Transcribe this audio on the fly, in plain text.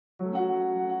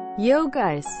Yo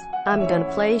guys, I'm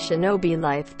gonna play Shinobi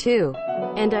Life 2,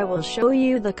 and I will show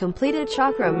you the completed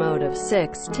chakra mode of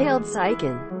Six-Tailed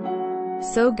Saiken.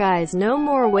 So guys, no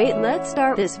more wait, let's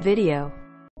start this video.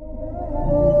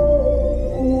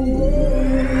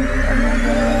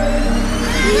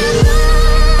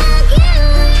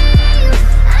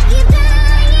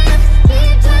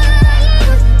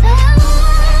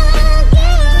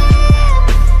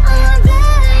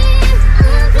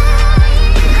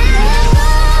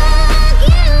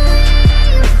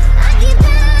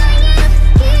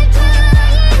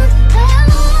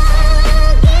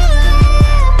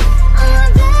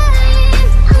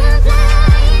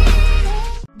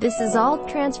 This is all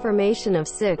transformation of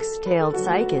Six-Tailed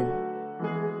Saiken.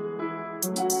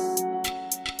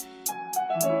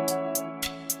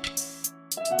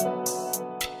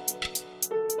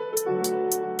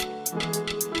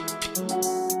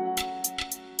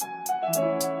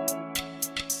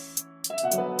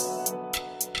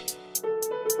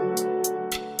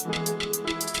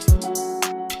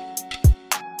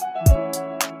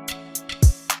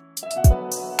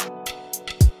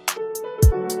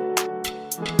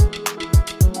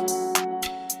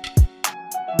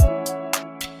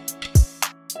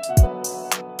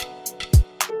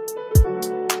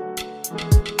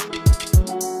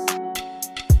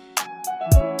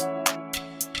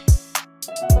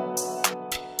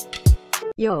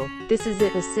 Yo, this is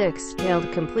it, the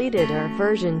Six-Tailed completed our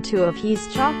version 2 of his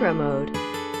chakra mode.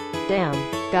 Damn,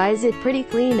 guys, it pretty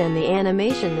clean and the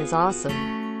animation is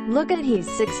awesome. Look at his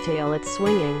six-tail, it's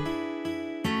swinging.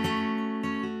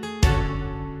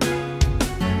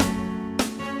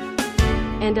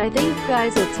 And I think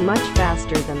guys it's much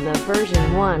faster than the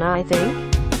version 1 I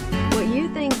think. What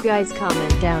you think guys,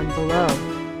 comment down below.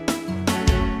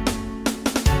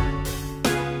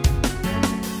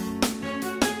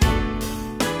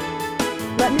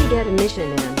 Let me get a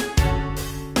mission in.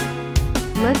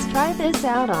 Let's try this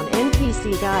out on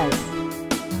NPC guys.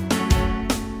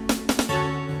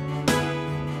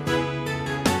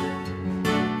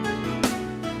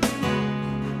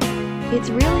 It's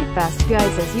really fast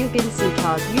guys, as you can see,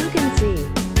 cause you can see.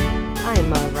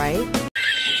 I'm right.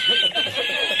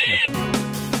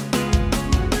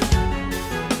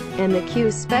 And the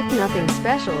Q spec nothing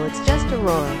special, it's just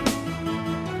Aurora.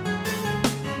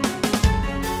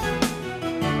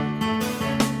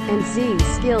 And Z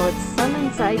skill, it's summon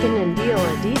Saiken and deal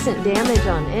a decent damage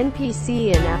on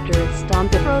NPC, and after it's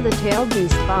stomped throw the tail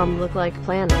beast bomb look like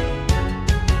planet.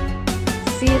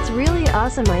 See, it's really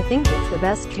awesome, I think it's the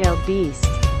best tailed beast.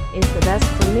 It's the best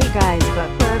for me guys, but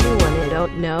for everyone I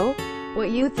don't know.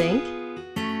 What you think?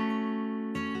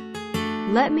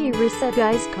 Let me reset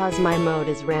guys, cause my mode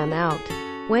is ran out.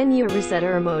 When you reset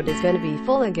her mode is gonna be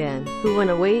full again. Who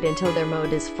wanna wait until their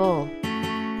mode is full?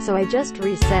 So I just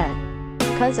reset.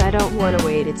 Cause I don't wanna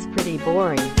wait, it's pretty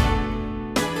boring.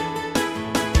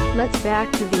 Let's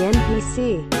back to the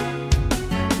NPC.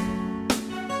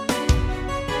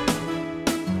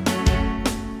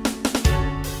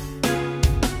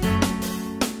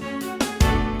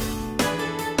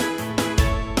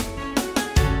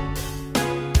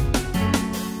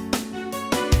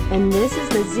 And this is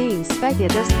the Z spec, it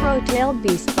just throw tailed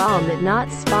beast bomb, it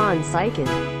not spawn Saiken.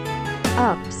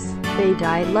 Ups. They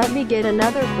died. Let me get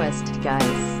another quest guys.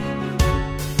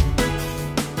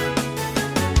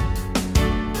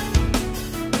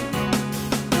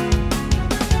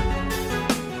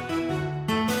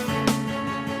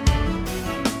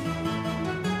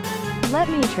 Let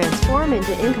me transform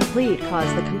into incomplete,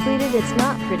 cause the completed it's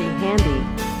not pretty handy.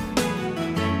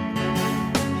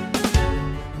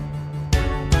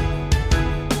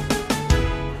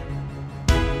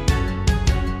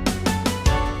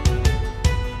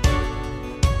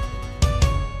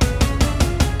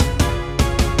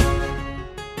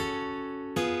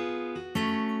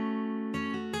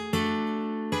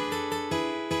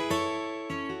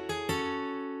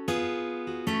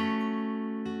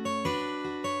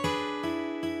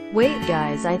 Wait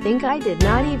guys, I think I did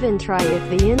not even try if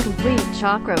the incomplete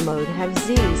chakra mode have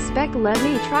Z spec. Let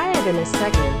me try it in a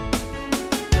second.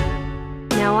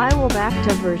 Now I will back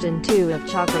to version 2 of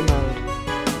chakra mode.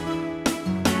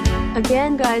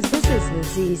 Again guys, this is the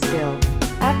Z skill.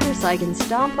 After Saiken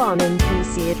stomp on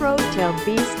NPC, throw tail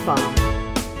beast bomb.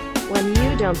 When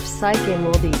you jump, Saiken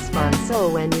will despawn, so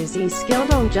when you Z skill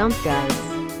don't jump guys.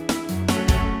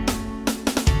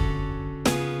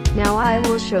 Now I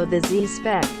will show the Z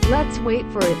spec. Let's wait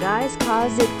for it guys,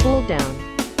 cause it cooled down.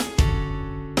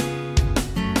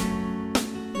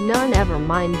 No, never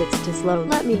mind, it's too slow.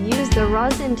 Let me use the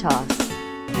rosin toss.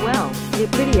 Well,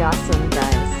 it's pretty awesome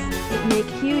guys. It might make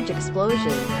huge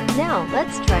explosions. Now,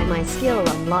 let's try my skill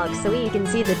unlock so we can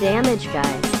see the damage,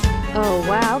 guys. Oh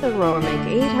wow, the roar make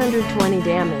 820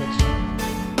 damage.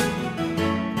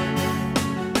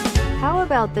 How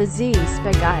about the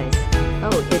Z-Spec, guys?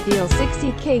 Oh, it deals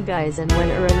 60k, guys, and when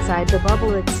you're inside the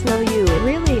bubble it slow you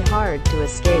really hard to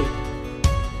escape.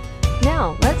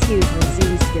 Now, let's use the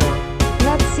Z skill.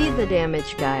 Let's see the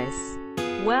damage, guys.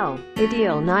 Well, it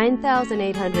deal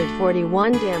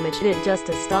 9,841 damage, it just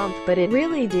a stomp, but it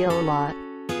really deal a lot.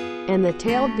 And the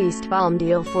tailed beast bomb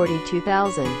deal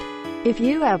 42,000. If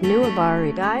you have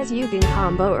Nuabari, guys, you can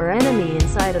combo or enemy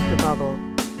inside of the bubble.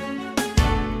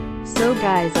 So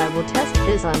guys, I will test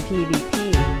this on PvP.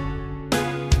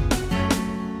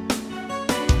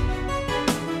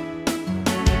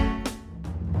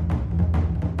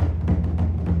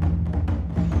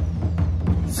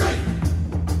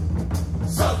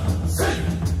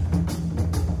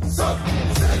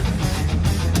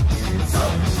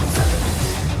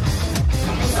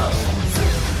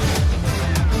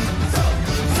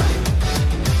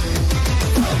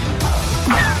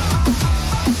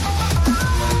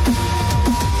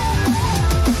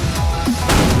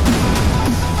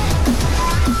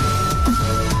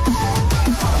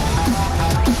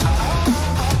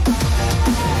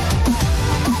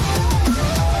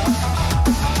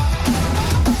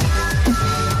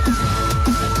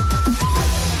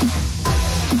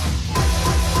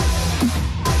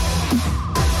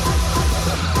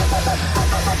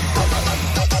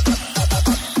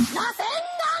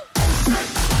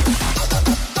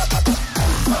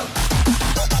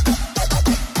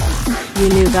 You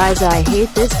knew, guys, I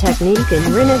hate this technique in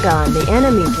Rinnegan. The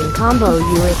enemy can combo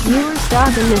you if you are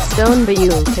stuck in this stone, but you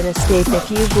can escape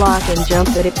if you block and jump,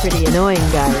 but it's pretty annoying,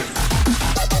 guys.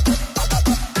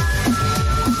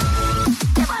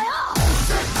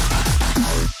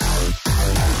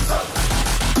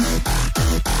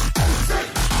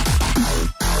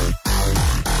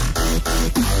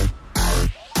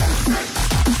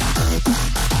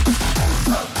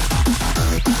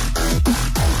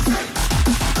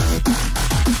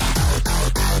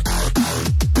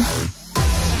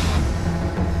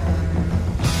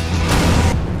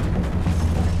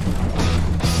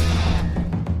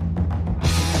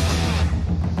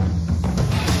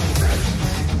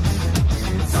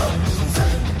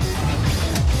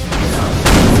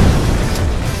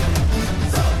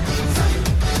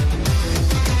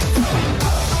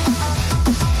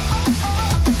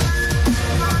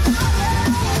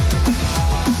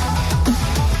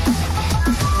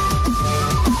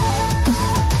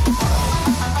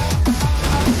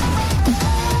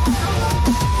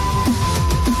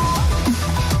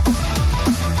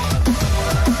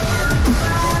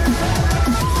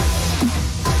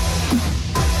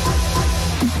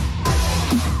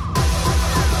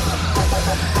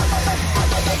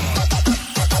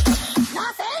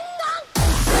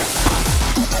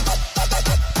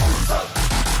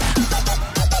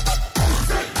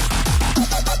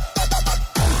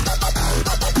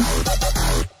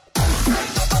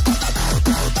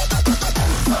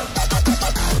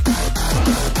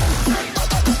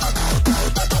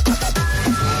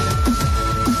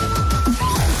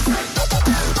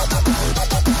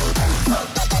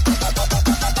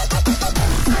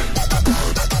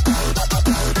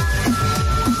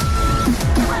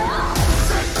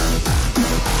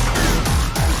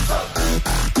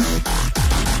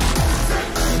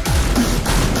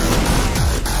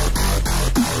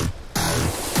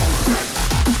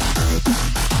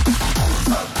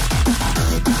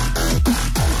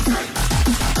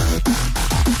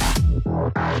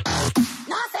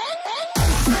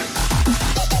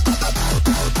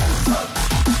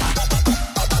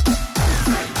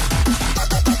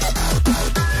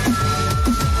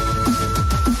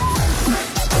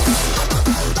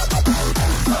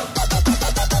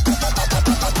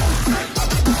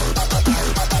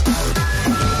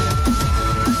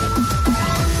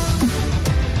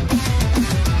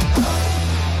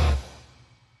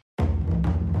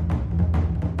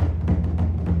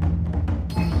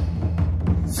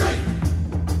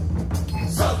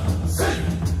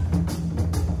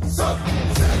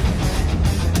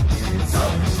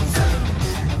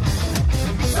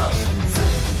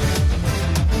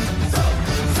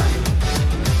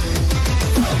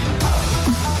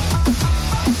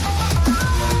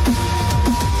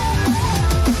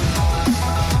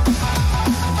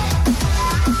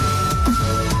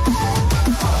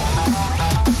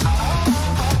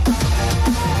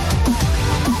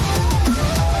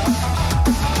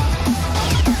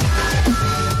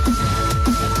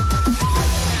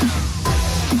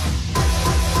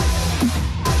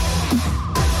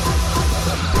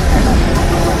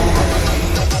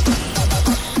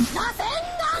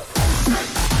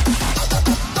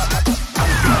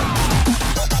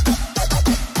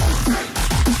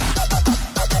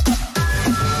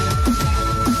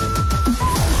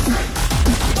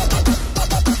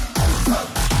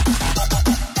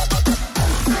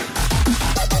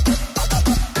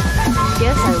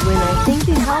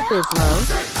 is low.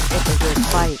 It's a good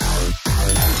fight.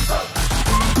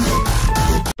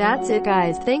 That's it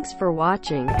guys, thanks for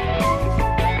watching.